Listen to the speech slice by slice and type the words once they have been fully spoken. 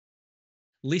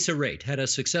Lisa Raitt had a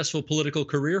successful political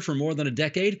career for more than a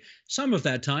decade, some of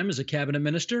that time as a cabinet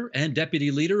minister and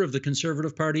deputy leader of the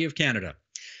Conservative Party of Canada.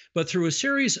 But through a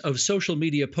series of social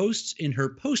media posts in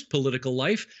her post-political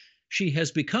life, she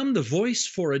has become the voice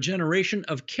for a generation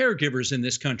of caregivers in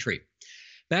this country.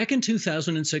 Back in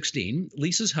 2016,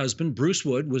 Lisa's husband, Bruce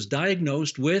Wood, was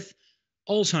diagnosed with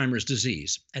Alzheimer's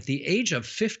disease at the age of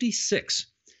 56.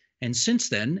 And since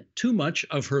then, too much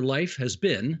of her life has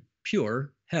been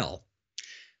pure hell.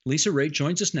 Lisa Raitt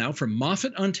joins us now from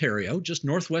Moffat, Ontario, just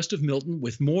northwest of Milton,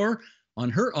 with more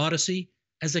on her odyssey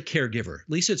as a caregiver.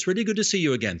 Lisa, it's really good to see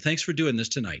you again. Thanks for doing this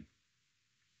tonight.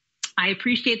 I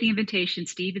appreciate the invitation,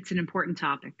 Steve. It's an important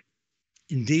topic.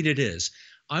 Indeed it is.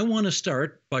 I want to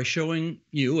start by showing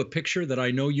you a picture that I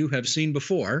know you have seen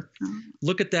before. Oh.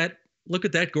 Look at that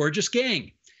gorgeous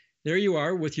gang. There you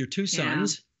are with your two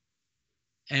sons.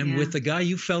 And with the guy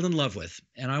you fell in love with.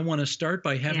 And I want to start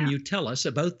by having you tell us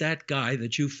about that guy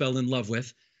that you fell in love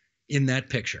with in that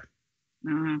picture.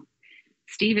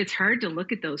 Steve, it's hard to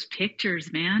look at those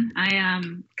pictures, man.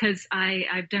 Because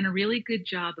I've done a really good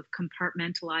job of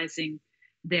compartmentalizing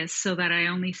this so that I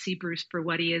only see Bruce for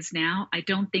what he is now. I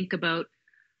don't think about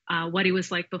what he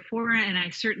was like before, and I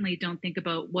certainly don't think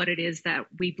about what it is that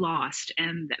we've lost.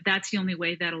 And that's the only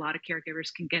way that a lot of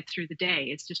caregivers can get through the day.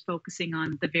 It's just focusing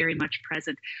on the very much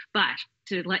present. But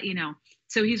to let you know,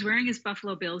 so he's wearing his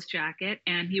Buffalo Bills jacket,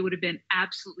 and he would have been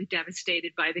absolutely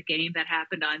devastated by the game that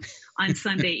happened on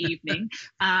Sunday evening.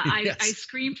 I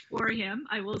screamed for him,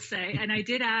 I will say, and I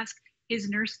did ask his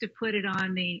nurse to put it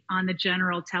on the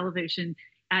general television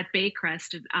at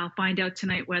Baycrest. I'll find out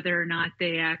tonight whether or not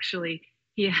he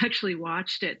actually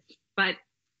watched it. But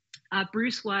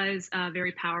Bruce was a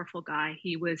very powerful guy.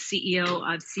 He was CEO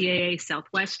of CAA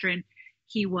Southwestern.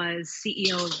 He was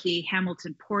CEO of the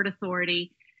Hamilton Port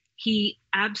Authority. He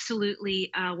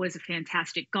absolutely was a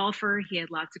fantastic golfer. He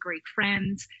had lots of great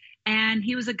friends. And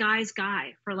he was a guy's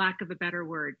guy, for lack of a better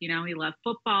word. You know, he loved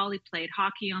football. He played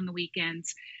hockey on the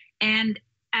weekends. And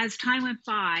as time went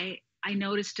by, I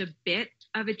noticed a bit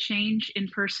of a change in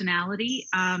personality.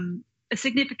 A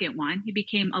significant one. He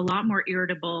became a lot more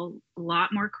irritable, a lot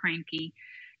more cranky.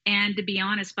 And to be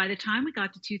honest, by the time we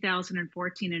got to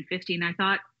 2014 and 15, I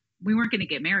thought we weren't going to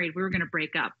get married. We were going to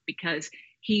break up because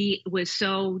he was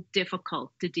so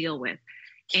difficult to deal with.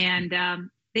 And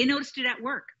they noticed it at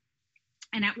work.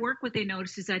 And at work, what they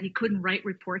noticed is that he couldn't write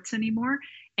reports anymore.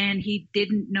 And he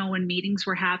didn't know when meetings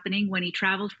were happening. When he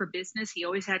traveled for business, he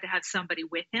always had to have somebody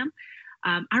with him.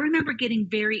 I remember getting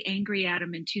very angry at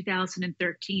him in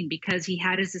 2013 because he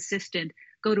had his assistant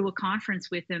go to a conference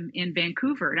with him in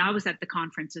Vancouver. And I was at the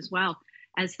conference as well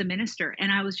as the minister.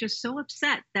 And I was just so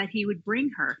upset that he would bring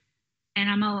her.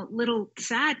 And I'm a little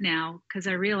sad now because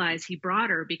I realize he brought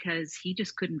her because he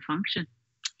just couldn't function.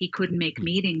 He couldn't make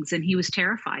meetings and he was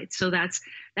terrified. So that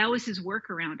was his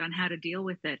workaround on how to deal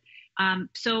with it.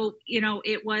 So, you know,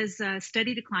 it was a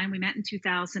steady decline. We met in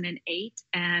 2008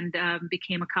 and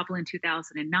became a couple in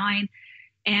 2009.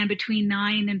 And between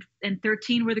 9 and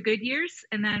 13 were the good years.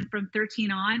 And then from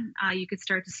 13 on, you could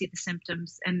start to see the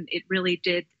symptoms. And it really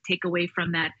did take away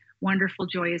from that wonderful,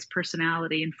 joyous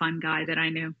personality and fun guy that I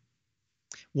knew.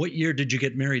 What year did you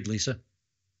get married, Lisa?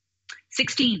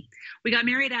 16. We got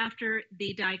married after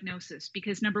the diagnosis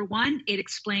because, number one, it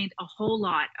explained a whole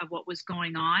lot of what was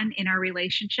going on in our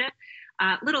relationship.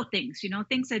 Little things, you know,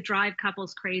 things that drive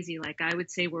couples crazy. Like I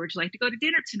would say, where would you like to go to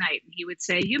dinner tonight? And he would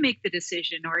say, you make the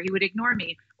decision, or he would ignore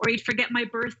me, or he'd forget my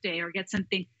birthday or get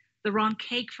the wrong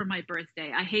cake for my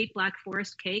birthday. I hate Black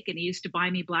Forest cake, and he used to buy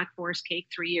me Black Forest cake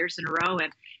 3 years in a row.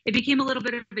 And it became a little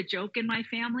bit of a joke in my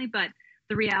family, but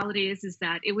the reality is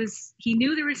that he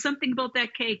knew there was something about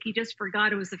that cake. He just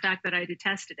forgot it was the fact that I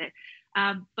detested it.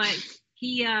 But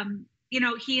he and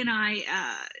I,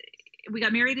 we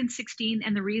got married in 16.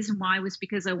 And the reason why was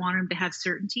because I wanted him to have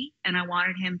certainty. And I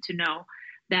wanted him to know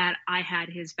that I had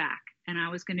his back and I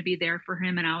was going to be there for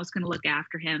him and I was going to look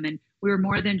after him. And we were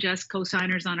more than just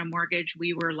co-signers on a mortgage.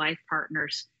 We were life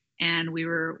partners, and we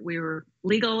were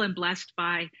legal and blessed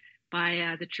by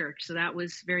the church. So that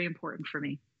was very important for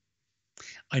me.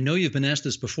 I know you've been asked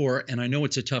this before, and I know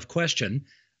it's a tough question.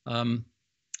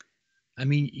 I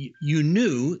mean, you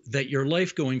knew that your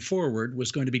life going forward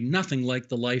was going to be nothing like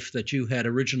the life that you had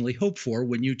originally hoped for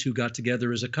when you two got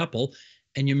together as a couple,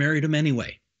 and you married him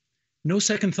anyway. No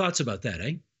second thoughts about that,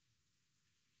 eh?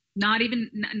 Not even,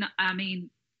 I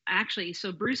mean, actually,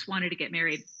 so Bruce wanted to get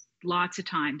married lots of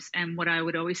times. And what I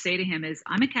would always say to him is,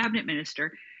 I'm a cabinet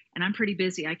minister, and I'm pretty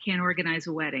busy. I can't organize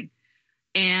a wedding.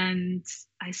 And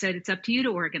I said, it's up to you to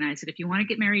organize it. If you want to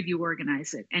get married, you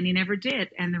organize it. And he never did.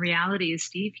 And the reality is,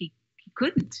 Steve, he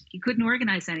He couldn't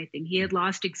organize anything. He had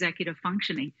lost executive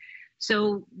functioning.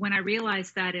 So when I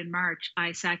realized that in March,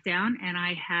 I sat down and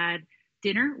I had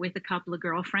dinner with a couple of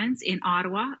girlfriends in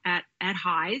Ottawa at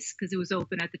Highs, because it was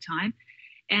open at the time.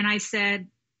 And I said,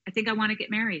 I think I want to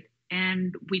get married.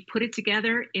 And we put it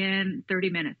together in 30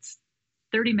 minutes.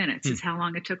 30 minutes is how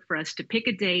long it took for us to pick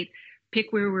a date,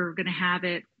 pick where we were going to have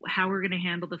it, how we were going to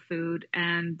handle the food,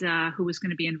 and who was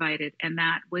going to be invited. And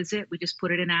that was it. We just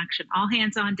put it in action. All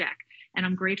hands on deck. And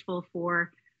I'm grateful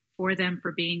for them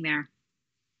for being there.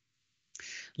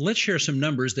 Let's share some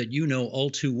numbers that you know all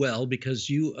too well, because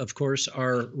you, of course,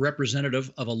 are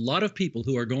representative of a lot of people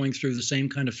who are going through the same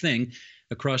kind of thing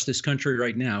across this country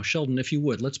right now. Sheldon, if you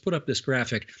would, let's put up this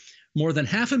graphic. More than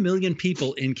 500,000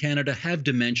 people in Canada have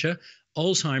dementia.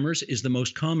 Alzheimer's is the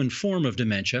most common form of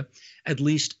dementia. At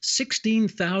least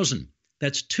 16,000,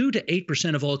 that's 2 to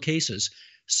 8% of all cases,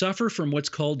 suffer from what's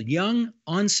called young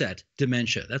onset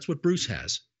dementia. That's what Bruce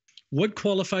has. What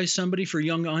qualifies somebody for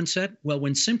young onset? Well,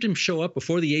 when symptoms show up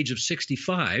before the age of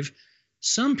 65,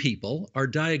 some people are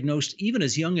diagnosed even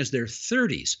as young as their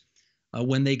 30s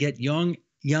when they get young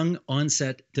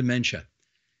onset dementia.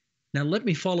 Now, let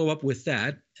me follow up with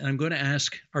that. And I'm going to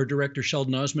ask our director,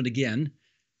 Sheldon Osmond, again,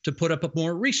 to put up a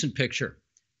more recent picture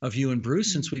of you and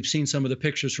Bruce, since we've seen some of the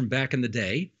pictures from back in the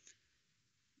day.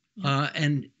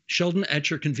 And Sheldon, at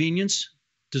your convenience,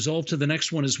 dissolve to the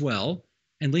next one as well.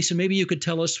 And Lisa, maybe you could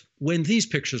tell us when these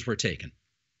pictures were taken.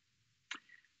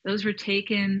 Those were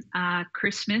taken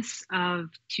Christmas of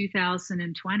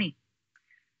 2020.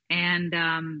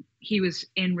 And he was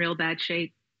in real bad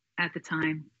shape at the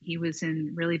time. He was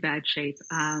in really bad shape.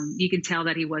 You can tell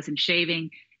that he wasn't shaving.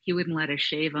 He wouldn't let us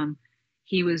shave him.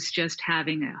 He was just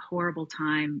having a horrible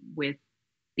time with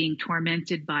being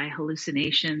tormented by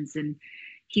hallucinations, and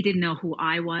he didn't know who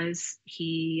I was.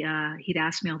 He'd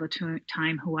ask me all the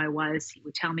time who I was. He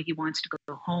would tell me he wants to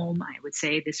go home. I would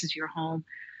say, this is your home.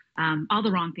 All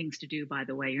the wrong things to do, by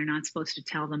the way. You're not supposed to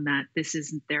tell them that this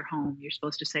isn't their home. You're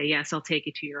supposed to say, yes, I'll take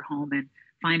you to your home, and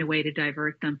find a way to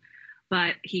divert them.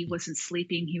 But he wasn't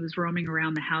sleeping. He was roaming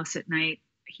around the house at night.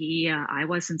 I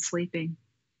wasn't sleeping.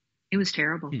 It was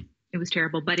terrible. It was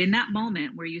terrible. But in that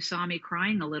moment where you saw me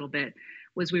crying a little bit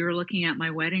was we were looking at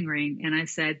my wedding ring, and I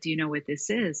said, do you know what this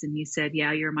is? And he said,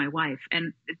 yeah, you're my wife.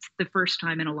 And it's the first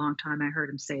time in a long time I heard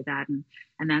him say that. And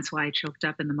that's why I choked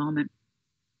up in the moment.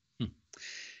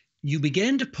 You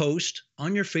began to post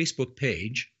on your Facebook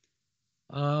page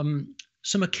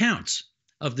some accounts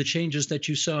of the changes that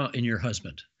you saw in your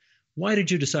husband. Why did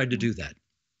you decide to do that?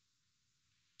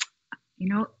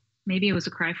 Maybe it was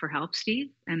a cry for help, Steve,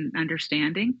 and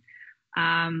understanding.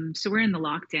 So we're in the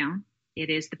lockdown. It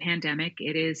is the pandemic.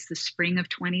 It is the spring of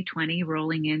 2020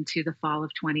 rolling into the fall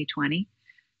of 2020.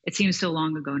 It seems so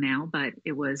long ago now, but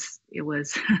it was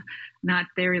not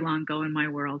very long ago in my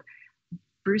world.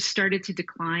 Bruce started to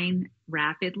decline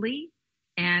rapidly,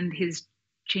 and his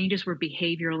changes were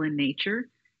behavioral in nature.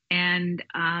 And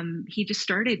he just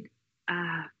started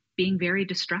being very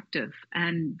destructive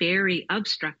and very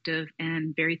obstructive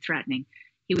and very threatening.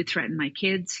 He would threaten my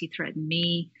kids. He threatened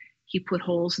me. He put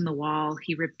holes in the wall.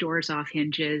 He ripped doors off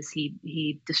hinges.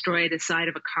 He destroyed the side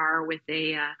of a car with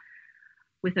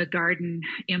a garden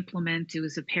implement. It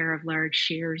was a pair of large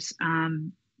shears.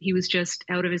 He was just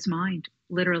out of his mind,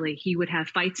 literally. He would have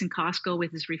fights in Costco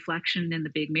with his reflection in the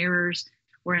big mirrors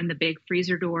or in the big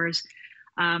freezer doors.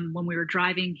 When we were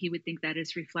driving, he would think that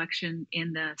his reflection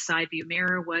in the side view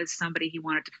mirror was somebody he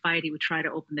wanted to fight. He would try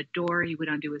to open the door. He would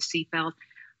undo his seatbelt.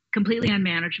 Completely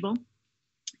unmanageable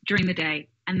during the day.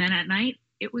 And then at night,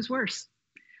 it was worse.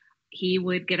 He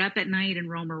would get up at night and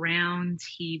roam around.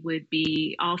 He would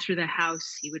be all through the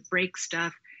house. He would break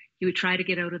stuff. He would try to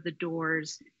get out of the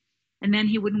doors. And then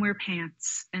he wouldn't wear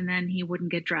pants. And then he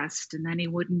wouldn't get dressed. And then he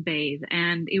wouldn't bathe.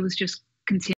 And it was just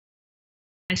continuing.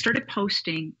 I started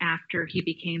posting after he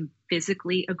became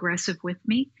physically aggressive with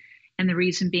me. And the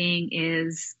reason being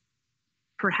is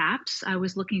perhaps I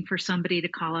was looking for somebody to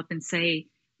call up and say,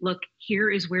 look, here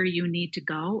is where you need to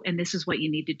go, and this is what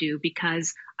you need to do.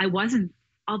 Because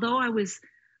although I was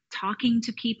talking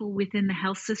to people within the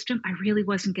health system, I really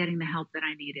wasn't getting the help that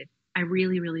I needed. I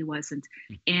really, really wasn't.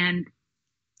 And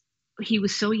he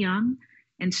was so young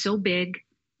and so big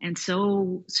and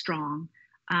so strong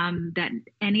that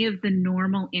any of the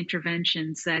normal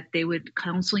interventions that they would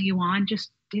counsel you on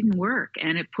just didn't work.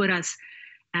 And it put us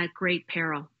at great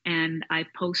peril. And I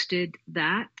posted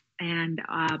that. And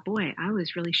boy, I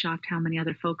was really shocked how many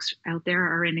other folks out there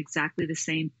are in exactly the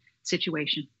same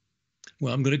situation.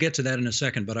 Well, I'm going to get to that in a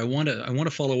second, but I want to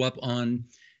follow up on,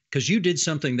 because you did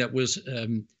something that was,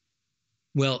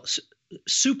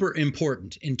 super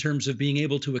important in terms of being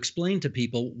able to explain to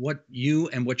people what you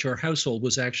and what your household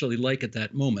was actually like at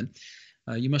that moment.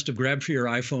 You must have grabbed for your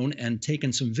iPhone and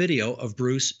taken some video of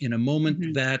Bruce in a moment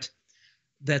Mm-hmm.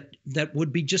 that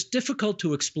would be just difficult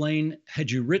to explain had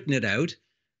you written it out.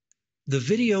 The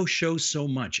video shows so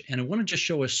much, and I want to just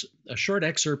show us a short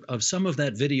excerpt of some of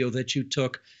that video that you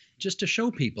took, just to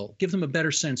show people, give them a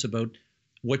better sense about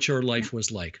what your life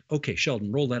was like. Okay,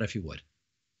 Sheldon, roll that if you would.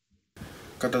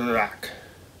 Got the rack.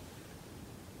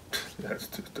 That's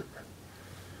too stupid.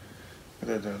 I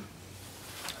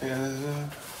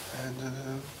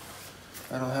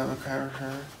don't have a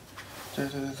character.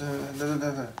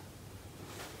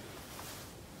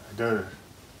 I did it.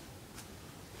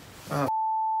 Oh.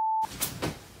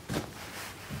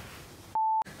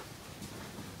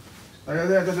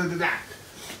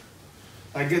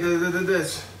 I get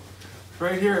this.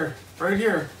 Right here. Right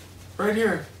here. Right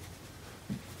here.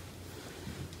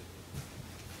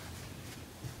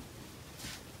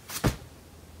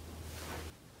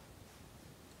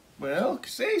 Well,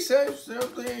 say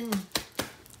something.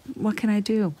 What can I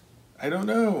do? I don't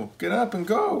know. Get up and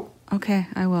go. Okay,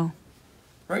 I will.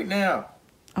 Right now.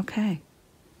 Okay.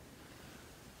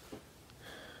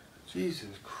 Jesus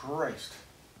Christ.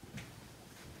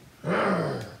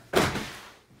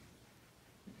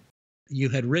 You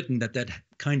had written that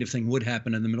kind of thing would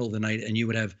happen in the middle of the night, and you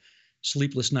would have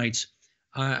sleepless nights.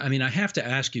 I mean, I have to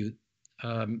ask you,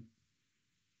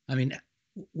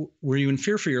 were you in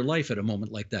fear for your life at a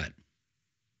moment like that?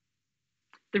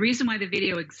 The reason why the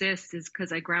video exists is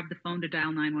because I grabbed the phone to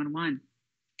dial 911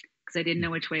 because I didn't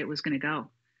know which way it was going to go.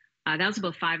 That was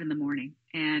about 5 a.m,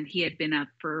 and he had been up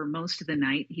for most of the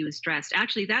night. He was dressed.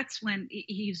 Actually, that's when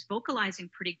he's vocalizing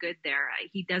pretty good there.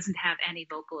 He doesn't have any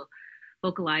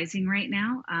vocalizing right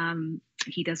now.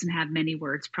 He doesn't have many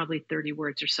words, probably 30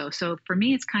 words or so. So for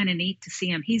me, it's kind of neat to see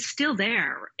him. He's still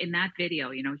there in that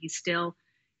video. You know, he's still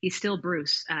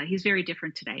Bruce. He's very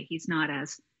different today. He's not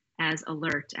as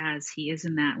alert as he is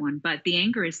in that one, but the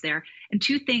anger is there. And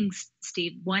two things,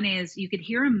 Steve. One is you could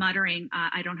hear him muttering,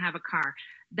 I don't have a car.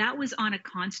 That was on a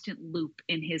constant loop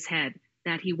in his head,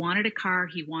 that he wanted a car,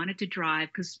 he wanted to drive,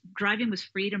 because driving was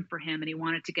freedom for him and he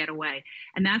wanted to get away.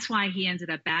 And that's why he ended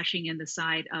up bashing in the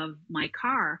side of my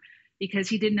car, because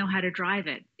he didn't know how to drive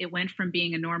it. It went from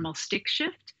being a normal stick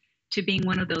shift to being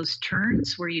one of those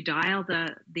turns where you dial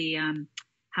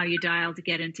how you dial to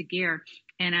get into gear.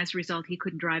 And as a result, he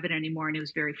couldn't drive it anymore, and he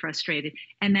was very frustrated.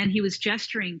 And then he was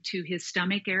gesturing to his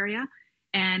stomach area.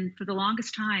 And for the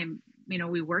longest time, you know,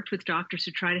 we worked with doctors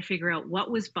to try to figure out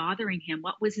what was bothering him,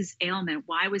 what was his ailment,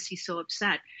 why was he so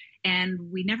upset?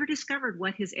 And we never discovered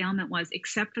what his ailment was,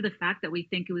 except for the fact that we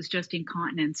think it was just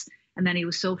incontinence. And then he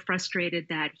was so frustrated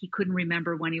that he couldn't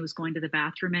remember when he was going to the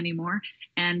bathroom anymore.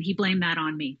 And he blamed that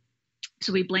on me.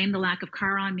 So he blamed the lack of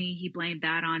car on me. He blamed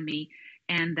that on me.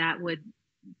 And that would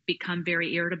become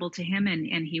very irritable to him,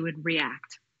 and he would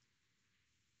react.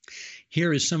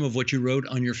 Here is some of what you wrote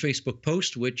on your Facebook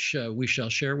post, which we shall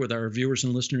share with our viewers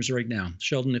and listeners right now.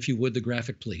 Sheldon, if you would, the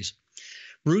graphic, please.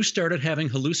 Bruce started having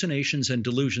hallucinations and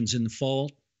delusions in the fall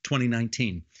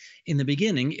 2019. In the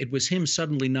beginning, it was him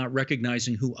suddenly not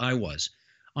recognizing who I was.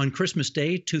 On Christmas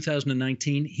Day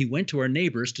 2019, he went to our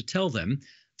neighbors to tell them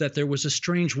that there was a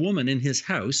strange woman in his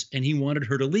house and he wanted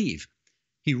her to leave.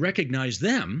 He recognized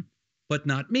them, but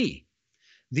not me.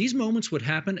 These moments would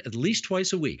happen at least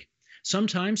twice a week.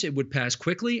 Sometimes it would pass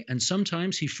quickly, and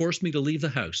sometimes he forced me to leave the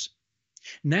house.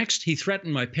 Next, he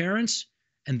threatened my parents,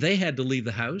 and they had to leave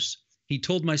the house. He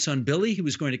told my son Billy he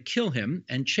was going to kill him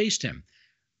and chased him.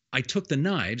 I took the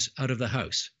knives out of the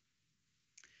house.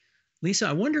 Lisa,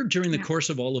 I wonder during the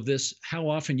course of all of this, how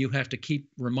often you have to keep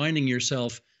reminding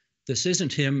yourself, this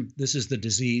isn't him, this is the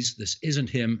disease. This isn't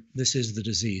him, this is the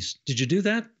disease. Did you do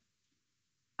that?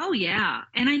 Oh, yeah.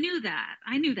 And I knew that.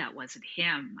 I knew that wasn't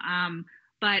him.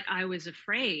 But I was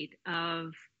afraid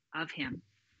of him.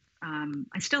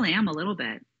 I still am a little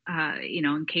bit,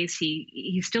 in case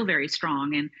he's still very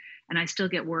strong. And I still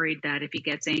get worried that if he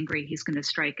gets angry, he's going to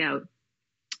strike out.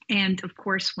 And of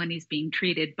course, when he's being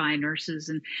treated by nurses,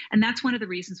 and that's one of the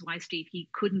reasons why, Steve, he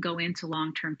couldn't go into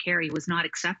long-term care. He was not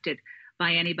accepted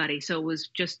by anybody. So it was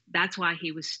that's why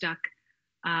he was stuck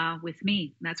with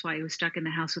me. That's why he was stuck in the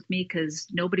house with me, because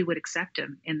nobody would accept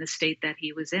him in the state that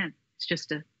he was in.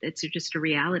 It's just a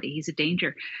reality. He's a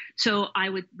danger. So I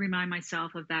would remind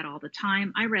myself of that all the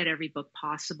time. I read every book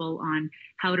possible on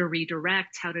how to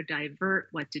redirect, how to divert,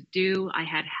 what to do. I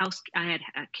had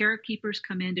carekeepers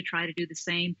come in to try to do the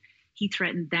same. He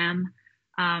threatened them.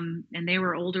 And they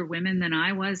were older women than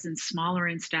I was and smaller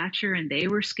in stature, and they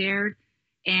were scared.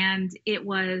 And it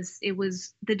was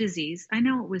the disease. I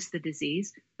know it was the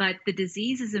disease, but the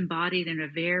disease is embodied in a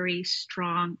very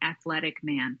strong, athletic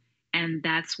man. And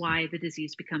that's why the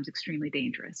disease becomes extremely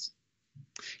dangerous.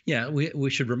 Yeah, we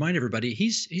should remind everybody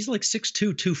he's like 6'2",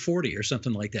 240 or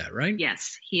something like that, right?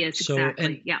 Yes, he is. So, exactly.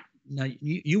 and yeah. now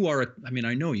you are, I mean,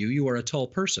 I know you are a tall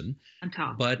person. I'm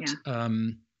tall. But, yeah.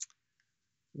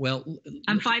 Well,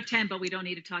 I'm 5'10", but we don't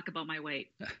need to talk about my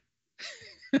weight.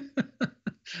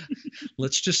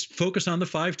 Let's just focus on the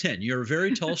 5'10". You're a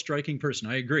very tall, striking person.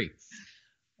 I agree.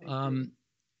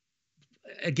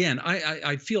 Again,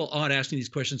 I feel odd asking these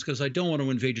questions because I don't want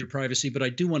to invade your privacy, but I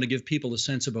do want to give people a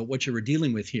sense about what you were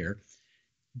dealing with here.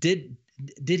 Did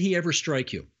he ever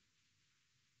strike you?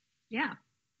 Yeah,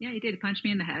 he did. He punched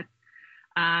me in the head.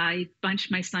 He punched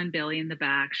my son Billy in the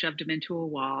back, shoved him into a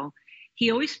wall. He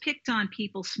always picked on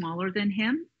people smaller than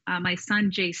him. My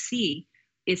son JC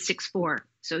is 6'4",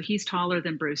 so he's taller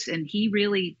than Bruce, and he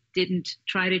really didn't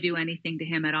try to do anything to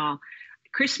him at all.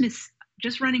 Christmas,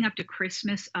 just running up to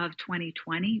Christmas of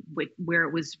 2020, where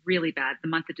it was really bad, the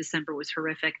month of December was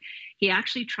horrific, he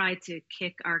actually tried to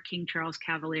kick our King Charles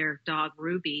Cavalier dog,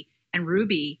 Ruby, and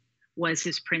Ruby was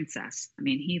his princess. I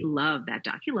mean, he loved that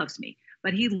dog. He loves me,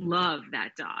 but he loved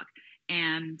that dog.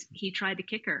 And he tried to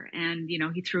kick her, and,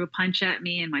 he threw a punch at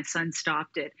me, and my son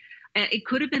stopped it. It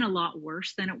could have been a lot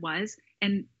worse than it was.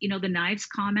 And, the knives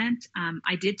comment,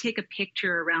 I did take a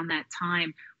picture around that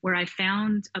time where I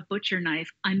found a butcher knife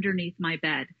underneath my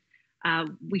bed.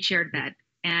 We shared bed,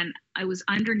 and I was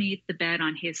underneath the bed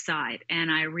on his side.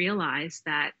 And I realized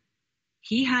that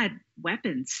he had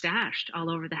weapons stashed all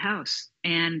over the house,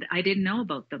 and I didn't know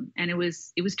about them. And it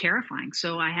was terrifying.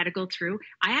 So I had to go through.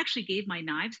 I actually gave my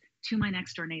knives to my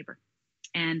next door neighbor,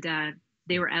 and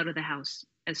they were out of the house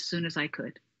as soon as I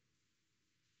could.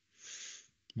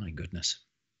 My goodness.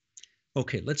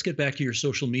 Okay, let's get back to your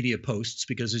social media posts,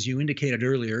 because as you indicated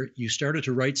earlier, you started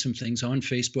to write some things on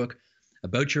Facebook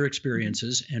about your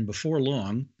experiences. And before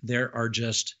long, there are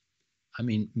just,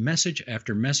 message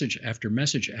after message after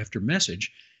message after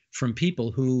message from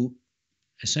people who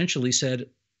essentially said,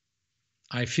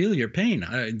 I feel your pain.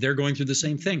 They're going through the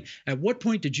same thing. At what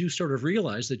point did you sort of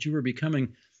realize that you were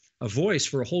becoming a voice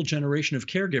for a whole generation of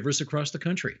caregivers across the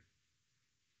country?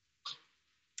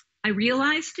 I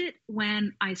realized it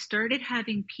when I started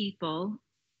having people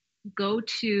go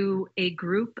to a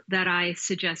group that I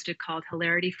suggested called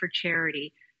Hilarity for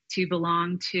Charity to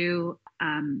belong to,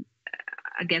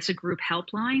 I guess, a group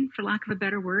helpline, for lack of a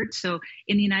better word. So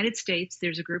in the United States,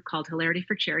 there's a group called Hilarity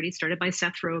for Charity, started by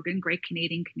Seth Rogen, great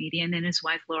Canadian comedian, and his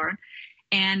wife, Laura.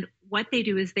 And what they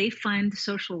do is they fund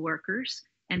social workers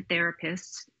and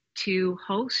therapists to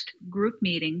host group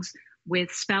meetings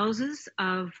with spouses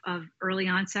of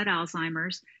early-onset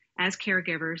Alzheimer's as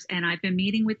caregivers. And I've been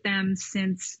meeting with them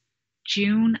since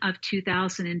June of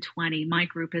 2020. My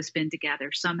group has been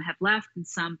together. Some have left and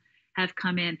some have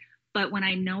come in. But when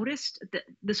I noticed,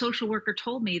 the social worker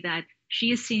told me that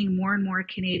she is seeing more and more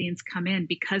Canadians come in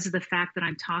because of the fact that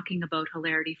I'm talking about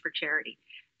Hilarity for Charity.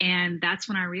 And that's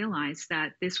when I realized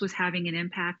that this was having an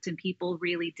impact, and people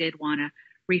really did want to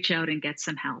reach out and get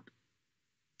some help.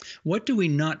 What do we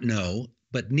not know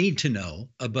but need to know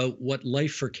about what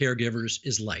life for caregivers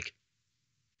is like?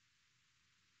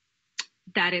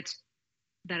 That it's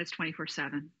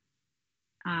 24/7.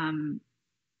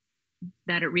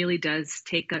 That it really does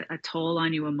take a toll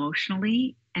on you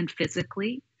emotionally and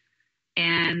physically.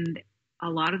 And a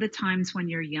lot of the times when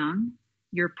you're young,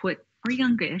 you're put, or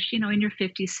youngish, in your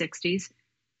 50s, 60s,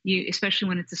 especially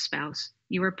when it's a spouse,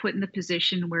 you are put in the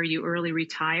position where you early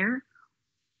retire,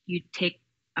 you take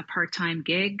a part-time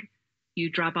gig, you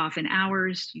drop off in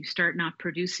hours, you start not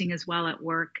producing as well at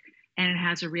work, and it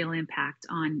has a real impact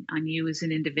on you as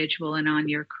an individual and on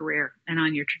your career and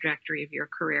on your trajectory of your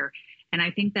career. And I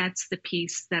think that's the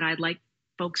piece that I'd like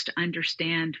folks to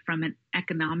understand from an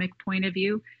economic point of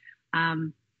view.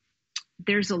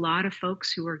 There's a lot of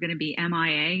folks who are going to be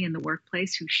MIA in the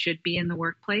workplace who should be in the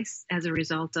workplace as a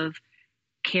result of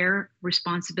care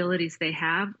responsibilities they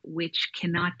have, which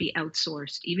cannot be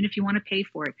outsourced. Even if you want to pay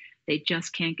for it, they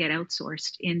just can't get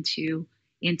outsourced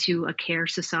into a care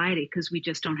society because we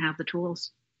just don't have the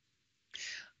tools.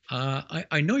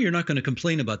 I know you're not going to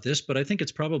complain about this, but I think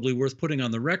it's probably worth putting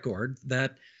on the record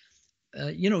that,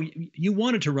 you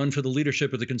wanted to run for the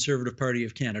leadership of the Conservative Party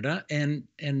of Canada, and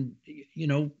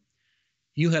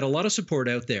you had a lot of support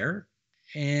out there,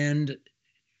 and,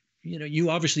 you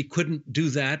obviously couldn't do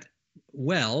that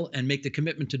well and make the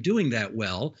commitment to doing that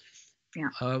well,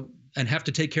 and have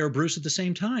to take care of Bruce at the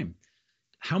same time.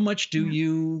 How much do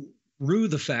you rue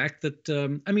the fact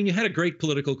that, I mean, you had a great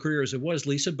political career as it was,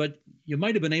 Lisa, but you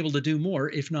might have been able to do more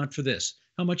if not for this.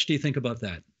 How much do you think about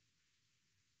that?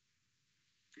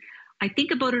 I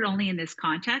think about it only in this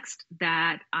context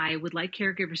that I would like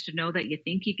caregivers to know that you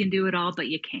think you can do it all, but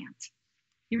you can't.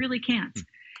 You really can't.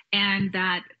 And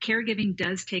that caregiving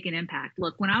does take an impact.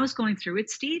 Look, when I was going through it,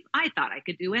 Steve, I thought I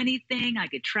could do anything, I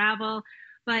could travel.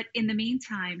 But in the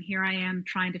meantime, here I am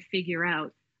trying to figure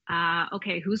out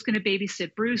okay, who's going to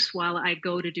babysit Bruce while I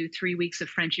go to do 3 weeks of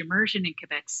French immersion in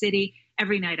Quebec City?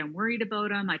 Every night I'm worried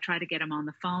about him. I try to get him on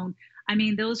the phone. I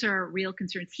mean, those are real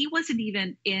concerns. He wasn't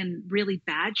even in really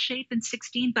bad shape in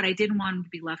 16, but I didn't want him to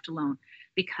be left alone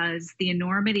because the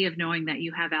enormity of knowing that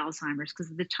you have Alzheimer's,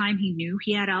 because at the time he knew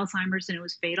he had Alzheimer's and it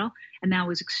was fatal, and that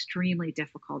was extremely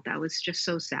difficult. That was just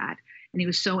so sad. And he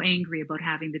was so angry about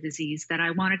having the disease that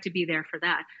I wanted to be there for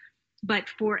that. But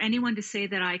for anyone to say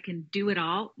that I can do it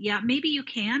all, yeah, maybe you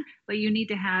can, but you need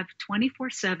to have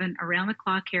 24/7 around the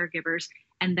clock caregivers.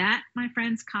 And that, my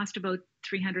friends, cost about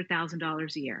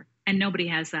 $300,000 a year. And nobody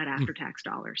has that after tax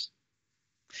dollars.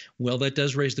 Well, that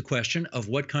does raise the question of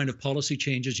what kind of policy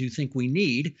changes you think we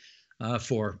need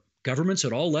for governments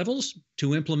at all levels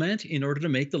to implement in order to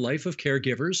make the life of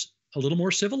caregivers a little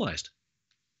more civilized.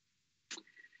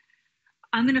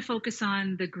 I'm going to focus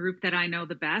on the group that I know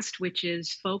the best, which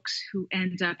is folks who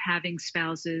end up having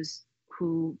spouses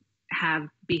who have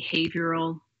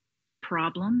behavioral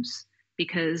problems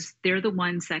because they're the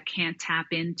ones that can't tap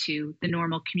into the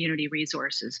normal community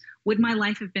resources. Would my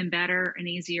life have been better and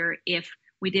easier if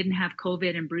we didn't have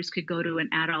COVID and Bruce could go to an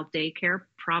adult daycare?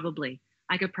 Probably.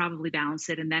 I could probably balance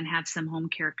it and then have some home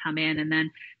care come in and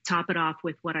then top it off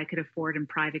with what I could afford in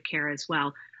private care as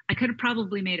well. I could have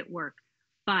probably made it work.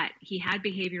 But he had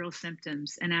behavioral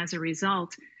symptoms, and as a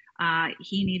result,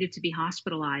 he needed to be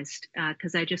hospitalized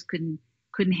because I just couldn't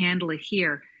handle it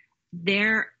here.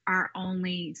 There are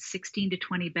only 16 to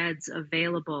 20 beds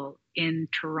available in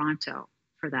Toronto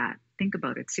for that. Think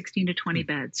about it, 16 to 20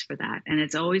 beds for that, and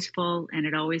it's always full, and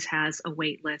it always has a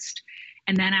wait list.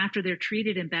 And then after they're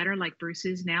treated and better, like Bruce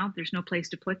is now, there's no place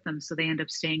to put them. So they end up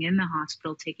staying in the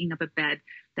hospital, taking up a bed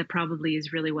that probably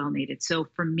is really well needed. So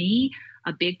for me,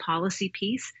 a big policy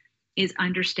piece is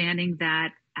understanding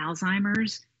that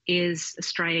Alzheimer's is a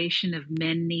striation of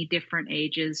many different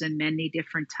ages and many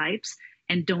different types.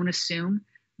 And don't assume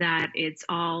that it's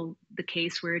all the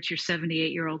case where it's your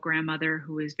 78-year-old grandmother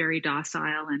who is very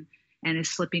docile and is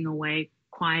slipping away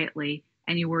quietly,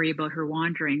 and you worry about her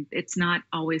wandering. It's not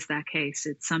always that case.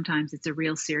 Sometimes it's a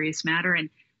real serious matter, and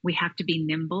we have to be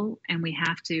nimble, and we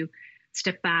have to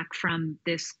step back from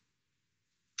this,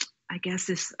 I guess,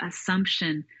 this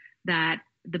assumption that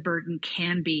the burden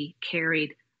can be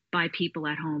carried by people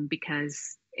at home,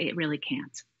 because it really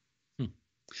can't.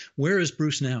 Where is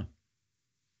Bruce now?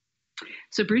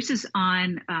 So Bruce is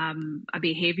on a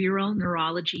behavioral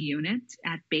neurology unit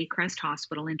at Baycrest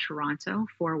Hospital in Toronto,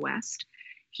 4 West.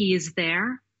 He is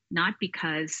there not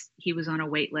because he was on a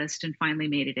wait list and finally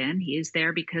made it in. He is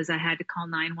there because I had to call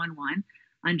 911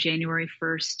 on January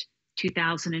 1st,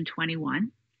 2021.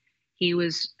 He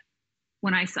was,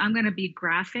 I'm going to be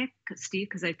graphic, Steve,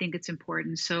 because I think it's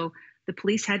important. So the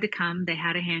police had to come. They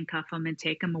had to handcuff him and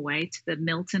take him away to the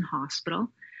Milton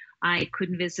Hospital. I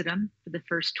couldn't visit him for the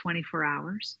first 24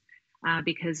 hours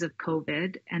because of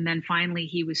COVID. And then finally,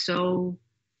 he was so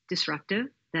disruptive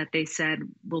that they said,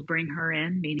 we'll bring her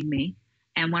in, meaning me.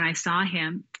 And when I saw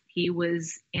him, he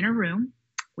was in a room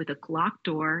with a locked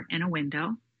door and a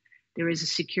window. There was a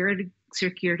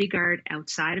security guard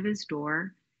outside of his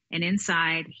door. And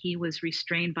inside, he was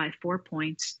restrained by 4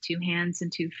 points, 2 hands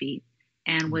and 2 feet,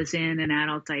 and was in an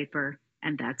adult diaper.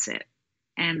 And that's it.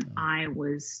 And I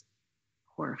was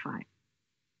horrified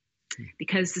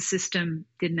because the system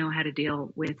didn't know how to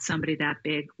deal with somebody that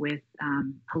big with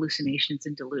hallucinations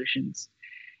and delusions.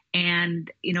 And,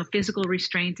 physical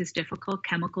restraint is difficult.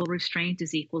 Chemical restraint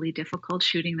is equally difficult.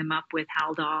 Shooting them up with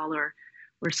Haldol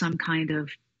or some kind of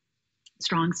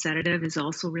strong sedative is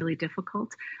also really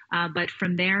difficult. But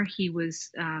from there, he was,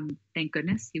 thank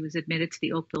goodness, he was admitted to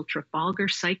the Oakville-Trafalgar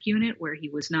psych unit where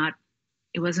it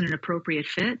wasn't an appropriate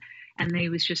fit. And he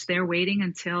was just there waiting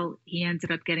until he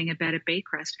ended up getting a bed at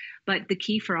Baycrest. But the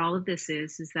key for all of this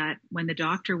is that when the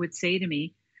doctor would say to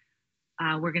me,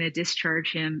 we're going to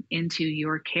discharge him into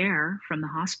your care from the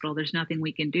hospital, there's nothing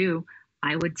we can do,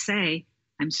 I would say,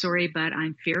 I'm sorry, but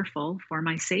I'm fearful for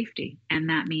my safety. And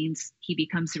that means he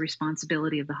becomes the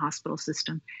responsibility of the hospital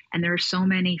system. And there are so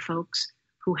many folks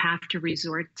who have to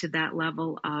resort to that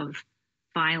level of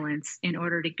violence in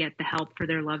order to get the help for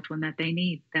their loved one that they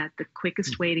need. That the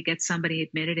quickest way to get somebody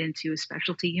admitted into a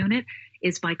specialty unit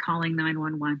is by calling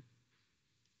 911.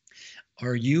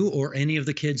 Are you or any of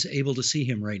the kids able to see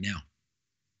him right now?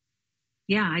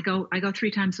 Yeah, I go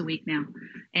 3 times a week now.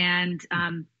 And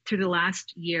through the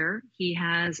last year, he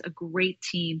has a great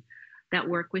team that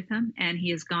work with him. And he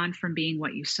has gone from being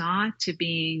what you saw to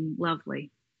being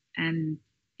lovely and,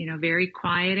 very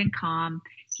quiet and calm.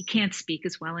 He can't speak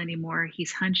as well anymore.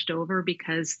 He's hunched over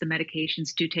because the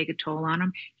medications do take a toll on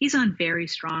him. He's on very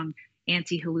strong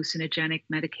anti-hallucinogenic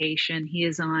medication. He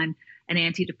is on an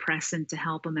antidepressant to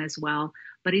help him as well,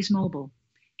 but he's mobile.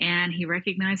 And he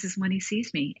recognizes when he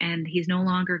sees me, and he's no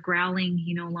longer growling.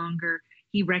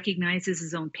 He recognizes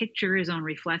his own picture, his own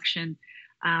reflection.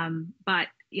 But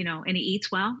and he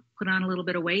eats well, put on a little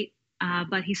bit of weight.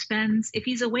 But if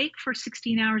he's awake for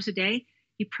 16 hours a day,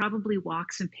 he probably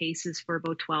walks and paces for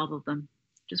about 12 of them.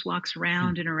 Just walks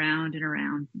around and around and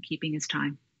around, keeping his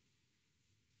time.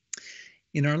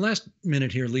 In our last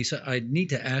minute here, Lisa, I need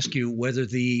to ask you whether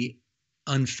the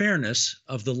unfairness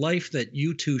of the life that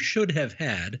you two should have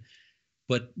had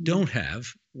but don't have,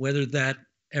 whether that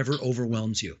ever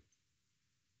overwhelms you.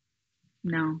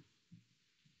 No,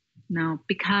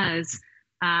 because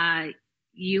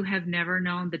you have never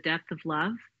known the depth of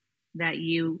love that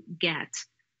you get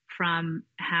from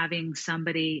having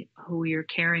somebody who you're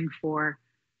caring for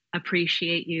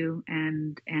appreciate you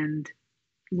and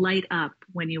light up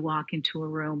when you walk into a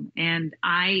room. And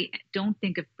I don't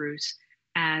think of Bruce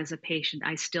as a patient.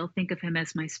 I still think of him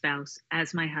as my spouse,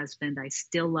 as my husband. I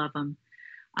still love him,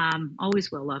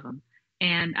 always will love him.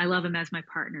 And I love him as my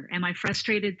partner. Am I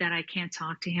frustrated that I can't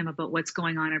talk to him about what's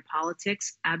going on in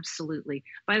politics? Absolutely.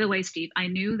 By the way, Steve, I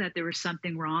knew that there was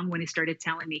something wrong when he started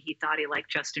telling me he thought he liked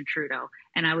Justin Trudeau.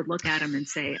 And I would look at him and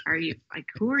say,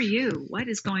 who are you? What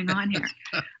is going on here?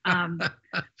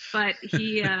 But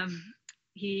he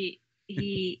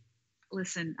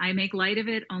listen, I make light of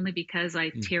it only because I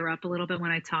tear up a little bit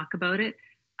when I talk about it.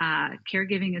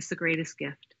 Caregiving is the greatest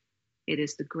gift. It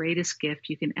is the greatest gift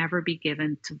you can ever be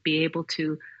given, to be able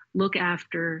to look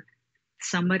after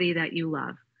somebody that you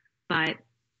love. But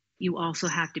you also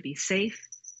have to be safe,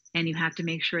 and you have to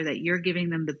make sure that you're giving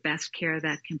them the best care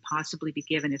that can possibly be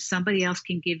given. If somebody else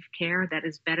can give care that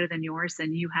is better than yours,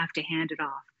 then you have to hand it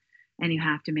off, and you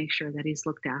have to make sure that he's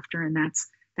looked after. And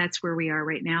that's where we are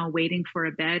right now, waiting for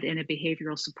a bed in a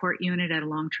behavioral support unit at a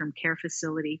long-term care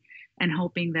facility, and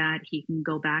hoping that he can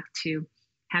go back to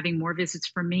having more visits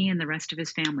from me and the rest of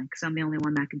his family, because I'm the only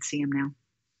one that can see him now.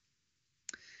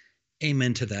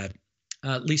 Amen to that.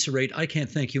 Lisa Raitt, I can't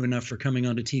thank you enough for coming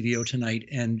on to TVO tonight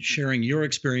and sharing your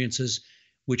experiences,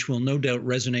 which will no doubt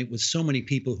resonate with so many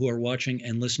people who are watching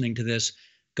and listening to this.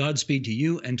 Godspeed to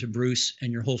you and to Bruce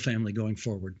and your whole family going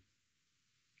forward.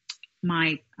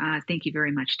 Thank you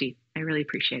very much, Steve. I really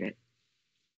appreciate it.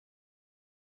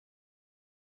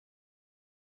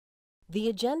 The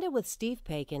Agenda with Steve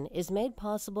Paikin is made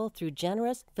possible through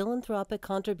generous philanthropic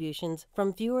contributions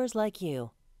from viewers like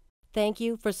you. Thank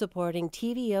you for supporting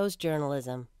TVO's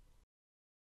journalism.